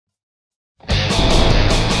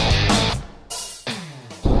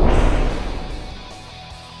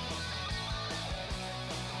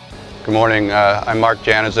Good morning. I'm Mark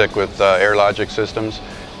Janizik with AirLogic Systems.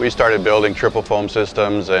 We started building triple foam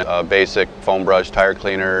systems and basic foam brush tire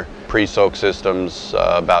cleaner pre-soak systems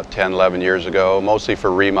about 10, 11 years ago, mostly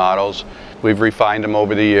for remodels. We've refined them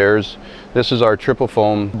over the years. This is our triple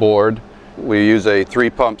foam board. We use a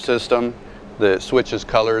 3-pump system that switches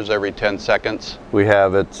colors every 10 seconds.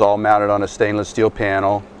 It's all mounted on a stainless steel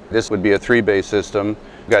panel. This would be a 3-bay system.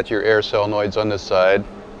 You've got your air solenoids on this side,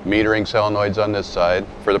 metering solenoids on this side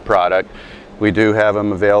for the product. We do have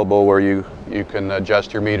them available where you can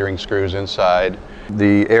adjust your metering screws inside.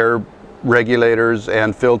 The air regulators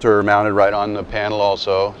and filter are mounted right on the panel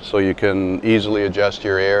also, so you can easily adjust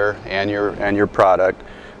your air and your product.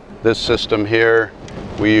 This system here,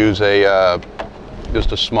 we use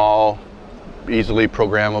just a small, easily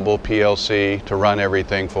programmable PLC to run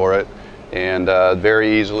everything for it, and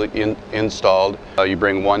very easily installed. You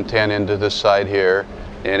bring 110 into this side here,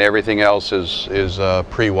 and everything else is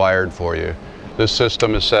pre-wired for you. This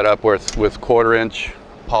system is set up with 1/4-inch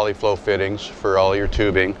polyflow fittings for all your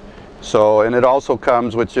tubing. And it also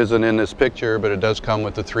comes, which isn't in this picture, but it does come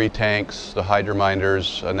with the 3 tanks, the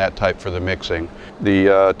Hydrominders, and that type for the mixing.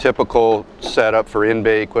 The typical setup for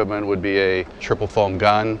in-bay equipment would be a triple foam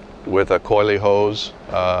gun with a coily hose.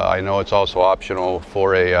 I know it's also optional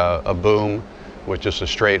for a boom with just a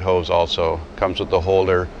straight hose also. Comes with the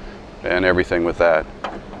holder and everything with that.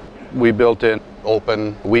 We built in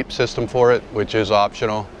open weep system for it, which is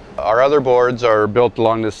optional. Our other boards are built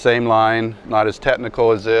along the same line, not as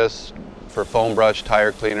technical as this, for foam brush,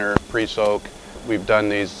 tire cleaner, pre-soak. We've done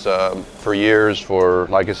these for years for,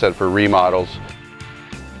 like I said, for remodels.